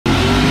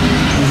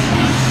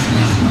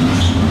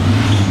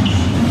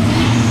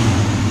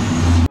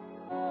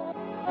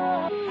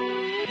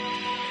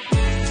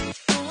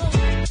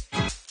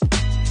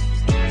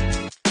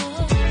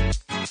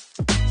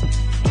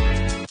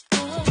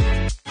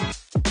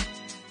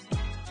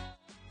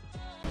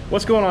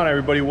What's going on,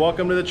 everybody?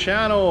 Welcome to the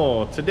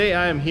channel. Today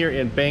I am here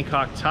in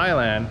Bangkok,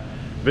 Thailand,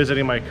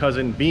 visiting my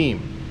cousin Beam.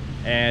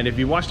 And if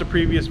you watched the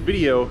previous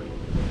video,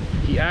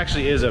 he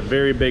actually is a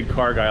very big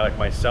car guy like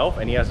myself,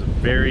 and he has a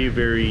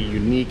very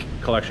unique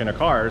collection of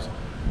cars.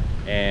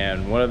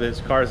 And one of his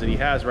cars that he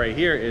has right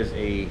here is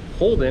a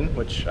Holden,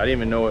 which I didn't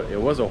even know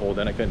it was a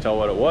Holden. I couldn't tell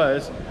what it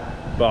was,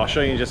 but I'll show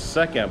you in just a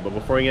second. But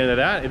before we get into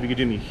that, if you could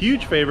do me a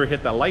huge favor,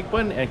 hit that like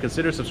button and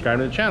consider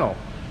subscribing to the channel.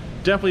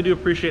 Definitely do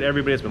appreciate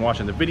everybody that's been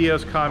watching the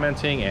videos,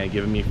 commenting, and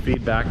giving me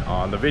feedback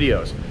on the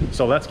videos.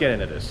 So let's get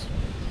into this.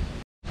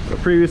 So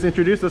previous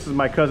introduced, this is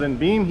my cousin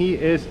Beam. He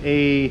is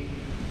a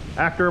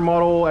actor,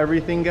 model,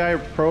 everything guy,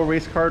 pro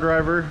race car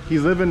driver.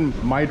 He's living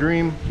my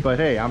dream, but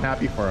hey, I'm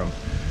happy for him.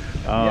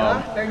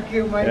 Yeah, thank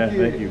you, Mikey. Yeah,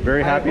 thank you.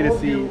 Very happy to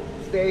see you.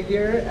 Stay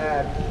here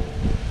and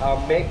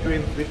make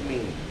dreams with me.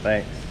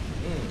 Thanks.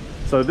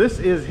 So this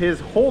is his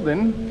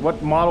Holden.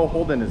 What model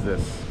Holden is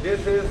this?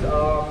 This is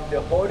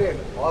the Holden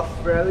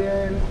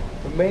Australian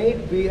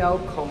made VL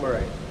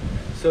Comrade.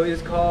 So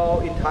it's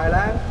called in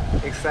Thailand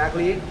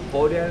exactly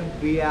Holden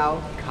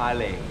VL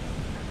Kale.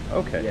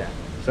 Okay. Yeah.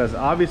 So as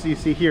obviously you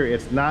see here,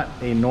 it's not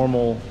a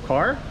normal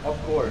car. Of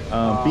course.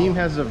 Beam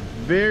has a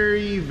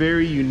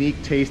very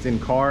unique taste in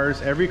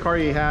cars. Every car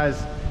he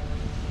has,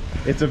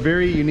 it's a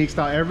very unique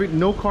style.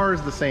 No car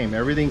is the same.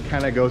 Everything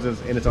kind of goes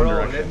in its own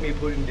direction. Let me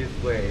put it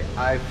this way.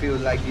 I feel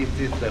like this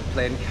is a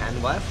plain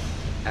canvas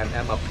and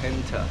I'm a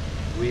painter.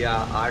 We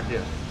are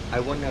artists.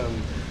 I want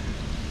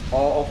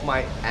all of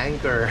my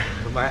anger,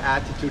 my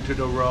attitude to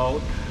the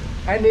road,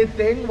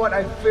 anything what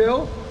I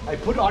feel, I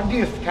put on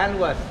this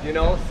canvas, you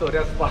know. So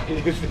that's why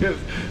this is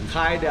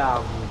kind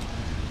of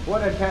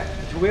what I can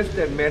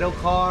twisted metal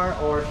car,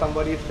 or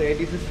somebody say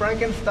this is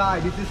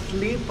Frankenstein, this is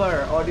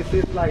sleeper, or this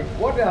is like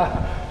what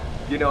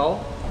you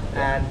know.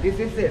 And this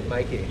is it,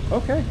 Mikey.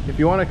 Okay. If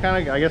you want to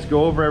kind of, I guess,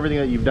 go over everything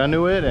that you've done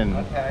to it, and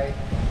okay,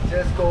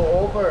 just go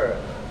over.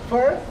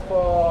 First,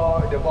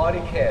 for the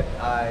body kit,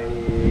 I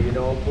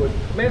put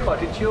make a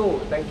tissue.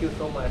 Thank you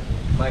so much.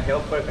 My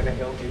helper gonna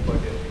help you for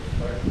this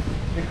first,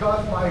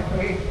 because my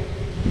face.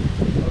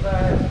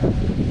 Okay.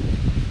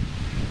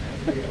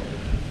 Thank you.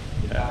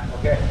 Yeah.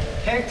 Okay.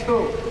 Take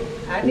two.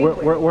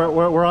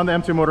 We're on the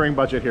M2 motoring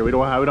budget here. We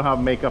don't have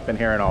makeup and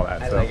hair and all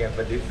that. I so. like it,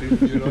 but this is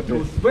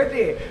too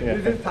sweaty. Yeah.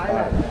 This is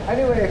Thailand.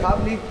 Anyway,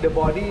 the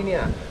bodyเนี่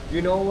ย,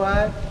 you know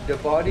what? The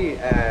body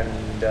and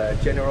the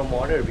General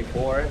Motors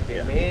before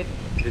they made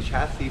the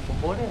chassis for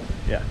Holden.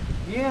 Yeah.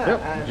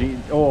 Yeah.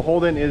 Yep.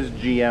 Holden is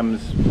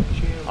GM's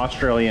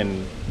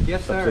Australian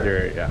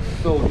subsidiary. Yeah.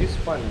 So this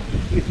one,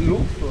 it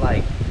looks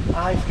like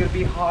it's gonna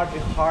be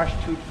harsh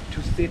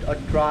to sit or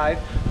drive.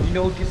 You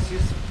know, this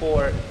is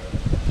for,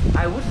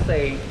 I would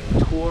say,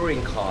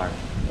 touring car.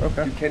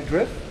 Okay. You can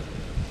drift.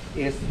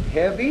 It's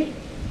heavy,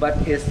 but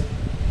it's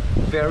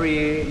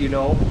very,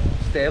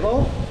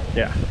 stable.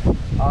 Yeah.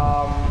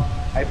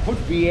 I put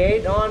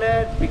V8 on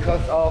it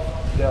because of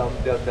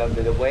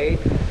the weight.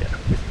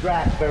 Yeah. It's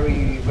dragged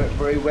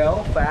very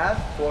well,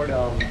 fast for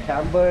the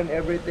camber and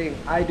everything.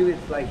 I do it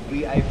like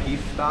VIP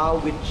style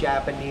with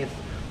Japanese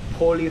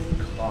police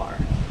car.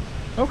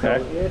 Okay.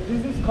 So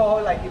this is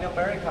called, like in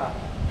America,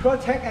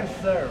 protect and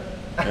serve.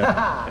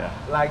 Yeah.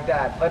 Like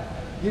that. But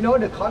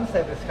the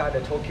concept is kind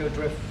of Tokyo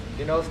Drift,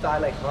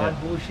 style like hard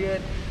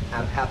bullshit.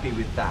 I'm happy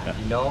with that,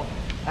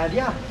 And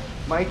yeah,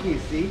 Mikey,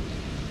 see,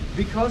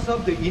 because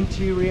of the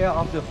interior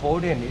of the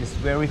Holden is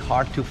very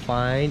hard to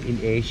find in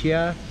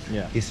Asia.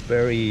 Yeah. It's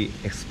very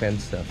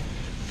expensive.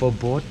 For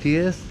both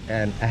this,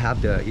 and I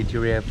have the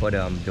interior for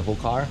the whole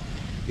car,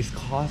 it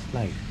costs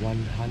like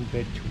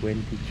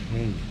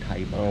 120K Thai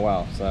baht. Oh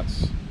wow, so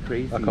that's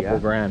crazy. A couple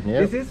grand.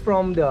 Yeah. This is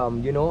from the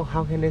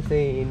how can I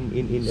say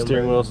in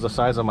steering wheel's the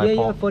size of my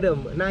palm. Yeah, for the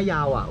หน้าย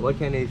าว what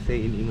can I say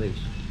in English?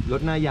 ร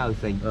ถหน้ายาว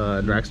is like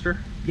dragster?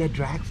 Yeah,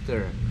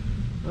 dragster.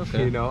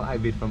 Okay. I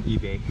bid from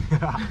eBay.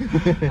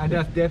 And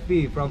that's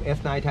Defi from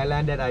S9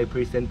 Thailand that I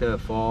presented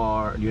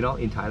for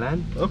in Thailand.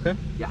 Okay.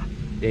 Yeah.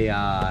 They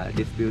are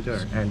distributor,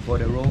 and for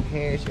the roll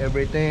cage,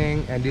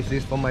 everything, and this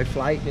is for my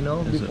flight.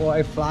 Before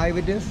I fly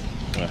with this,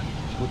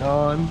 put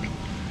on,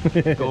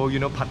 go,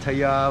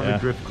 Pattaya with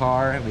drift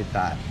car with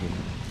that.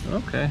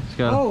 Okay.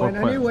 And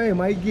anyway,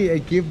 Mikey, I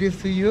give this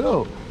to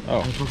you. Oh,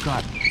 I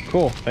forgot.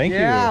 Cool. Thank you.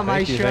 Yeah,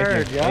 my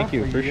shirt. Thank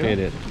you. Appreciate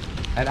it.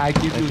 And I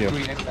give you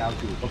 3XL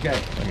too. Okay.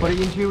 For the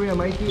interior,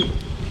 Mikey,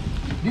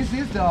 this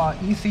is the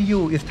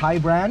ECU. It's Thai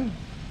brand.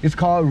 It's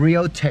called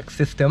Real Tech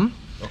System.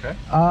 Okay.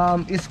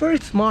 It's very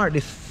smart.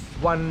 It's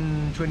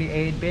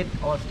 128-bit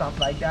or stuff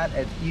like that.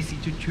 It's easy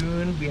to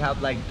tune. We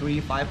have like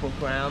 3-5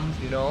 programs,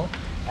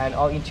 and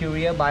our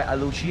interior by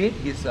Alu Sheet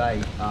is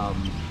like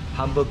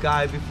humble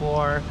guy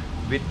before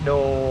with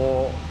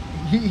no.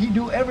 He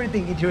do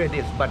everything interior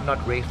this, but not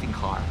racing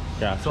car.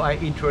 Yeah. So I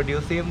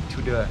introduced him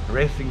to the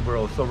racing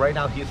world. So right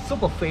now he's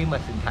super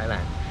famous in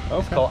Thailand. Okay.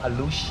 It's called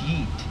Alu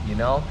Sheet,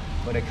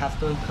 for the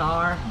custom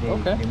car.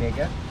 They make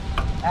it.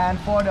 And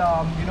for the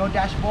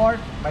dashboard,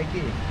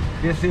 Mikey,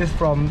 this is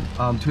from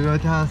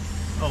Toyota's.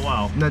 Oh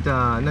wow. น่า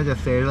จะ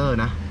Sailor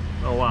นะ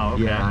Oh wow,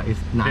 okay. Yeah, it's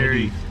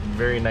 90s.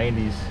 Very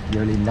 90s.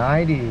 Early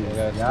 90s.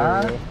 Yeah,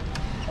 stereo.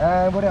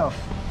 And what else?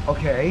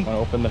 Okay. Want to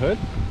open the hood,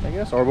 I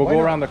guess? Or we'll go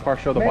around the car,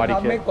 show the body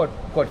ไม่ kit.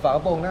 กดฝากร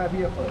ะโปรงหน้า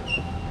พี่จะเปิด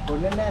กด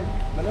แน่น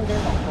ๆมันต้องใช้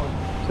2 คน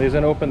So he's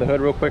going to open the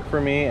hood real quick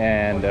for me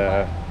and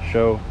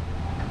show.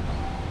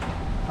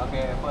 โอเค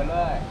เปิดเล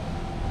ย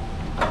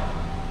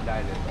ได้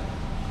เลย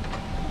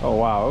Oh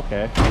wow,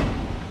 okay.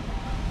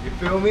 You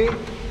feel me?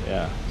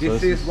 Yeah. This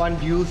So is one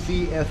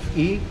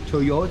UCFE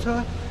Toyota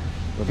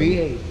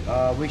V8,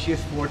 which is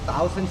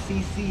 4,000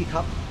 cc ค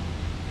รับ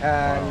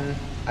and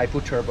I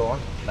put turbo on,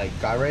 like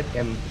Garrett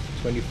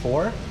M24,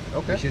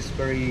 Okay. which is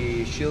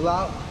very chill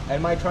out, and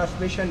my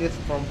transmission is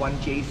from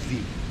 1JC.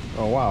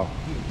 Oh wow,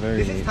 very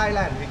This neat. is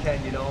Thailand. We can,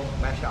 you know,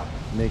 mash up.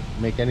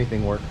 Make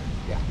anything work.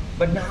 Yeah.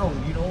 But now,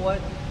 you know what?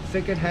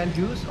 Second-hand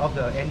use of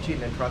the engine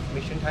and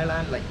transmission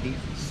Thailand, like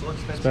these, so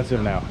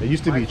Expensive now. It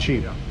used to be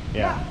cheap.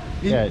 Yeah.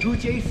 In Yeah.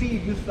 2JC,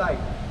 use like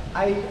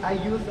I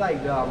use like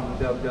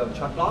the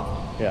shot block.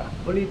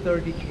 Yeah. Only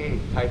 30k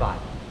Thai baht.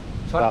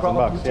 Shot $1,000 block of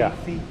bucks, yeah.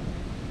 2JC.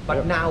 But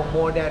Yep. now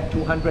more than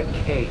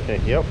 200k. Okay,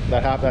 yep,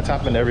 that's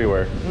happened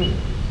everywhere.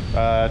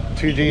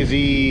 2JZ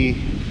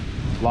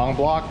long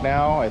block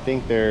now, I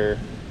think they're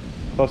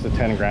close to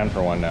 10 grand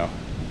for one now.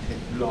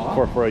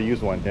 For a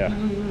used one, yeah.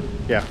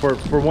 Yeah,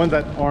 for ones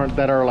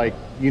that are like,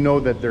 you know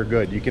that they're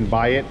good. You can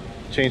buy it,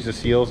 change the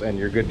seals, and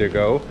you're good to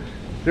go.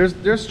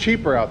 There's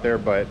cheaper out there,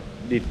 but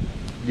you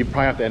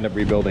probably have to end up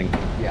rebuilding.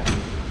 Yeah.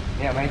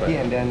 Yeah, my key,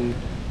 and then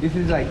this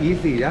is like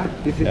easy, yeah.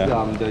 This is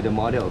Yeah. the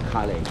model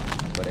car lane,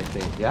 what I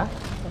say, yeah.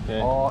 Okay.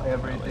 All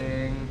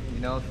everything,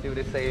 you know, still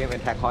the same, and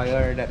tag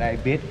heuer that I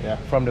bid Yeah.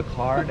 from the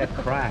car that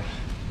crashed.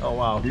 Oh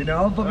wow. You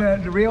know, for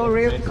the real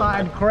race car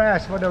and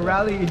crash for the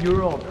rally in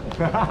Europe.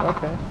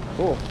 Okay,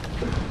 cool.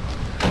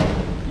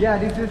 Yeah,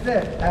 this is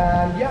it.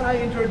 And yeah, I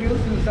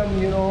introduced you some,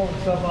 you know,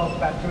 some of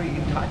battery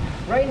in Thai.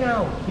 Right now,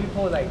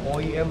 people like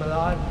OEM a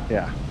lot.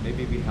 Yeah.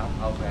 Maybe we have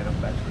our brand of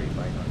battery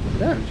right now.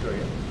 Yeah. Future,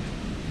 yeah.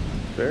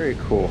 Very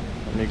cool.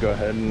 Let me go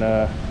ahead and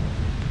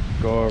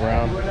go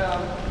around.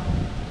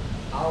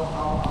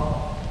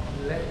 I'll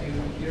let you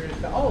hear it.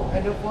 Oh,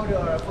 and then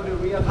for the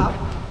rear cup,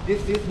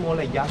 this is more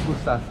like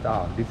Yakuza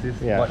style. This is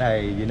Yeah. what I,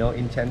 you know,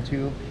 intend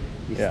to.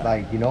 It's Yeah.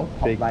 like, you know,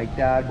 pop Big like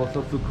that,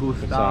 Bosofuku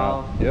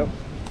style. Yep,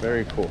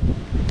 very cool.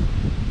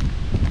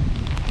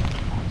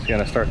 Just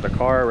gonna start the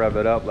car, rev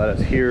it up, let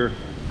us hear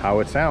how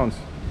it sounds.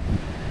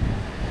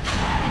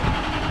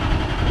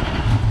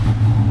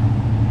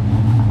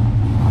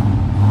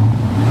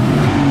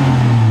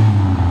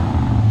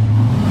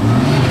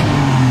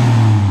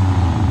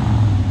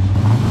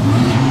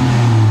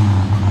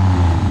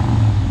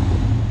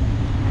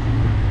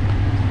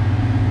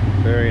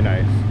 Very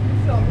nice.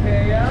 It's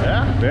okay,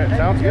 yeah? Yeah, it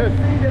sounds and you good.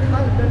 can see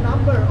the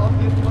number of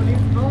this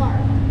police car.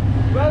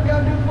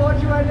 Welcome to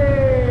Fortune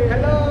Day.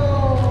 Hello.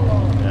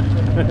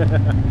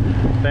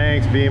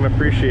 Thanks, Beam.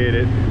 Appreciate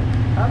it.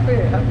 Happy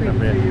to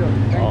see you.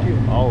 Thank you.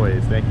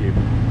 Always, thank you.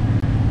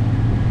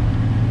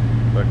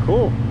 But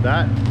cool.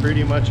 That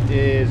pretty much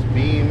is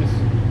Beam's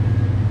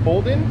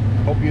Holden.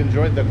 Hope you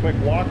enjoyed the quick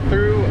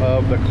walkthrough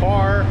of the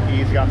car.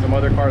 He's got some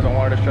other cars I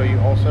wanted to show you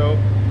also.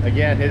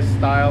 Again, his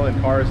style in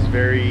cars is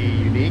very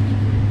unique,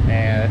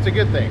 and it's a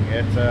good thing.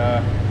 It's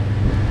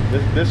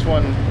this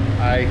one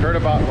I heard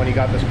about when he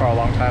got this car a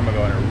long time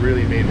ago, and it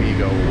really made me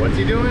go, what's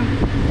he doing?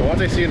 But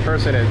once I see it in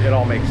person, it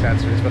all makes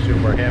sense, especially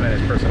for him and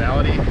his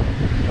personality.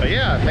 But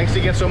yeah, thanks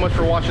again so much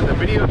for watching the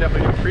video.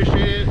 Definitely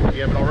appreciate it. If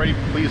you haven't already,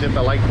 please hit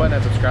the like button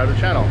and subscribe to the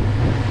channel.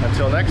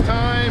 Until next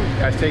time,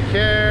 guys, take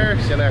care.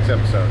 See you in the next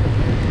episode.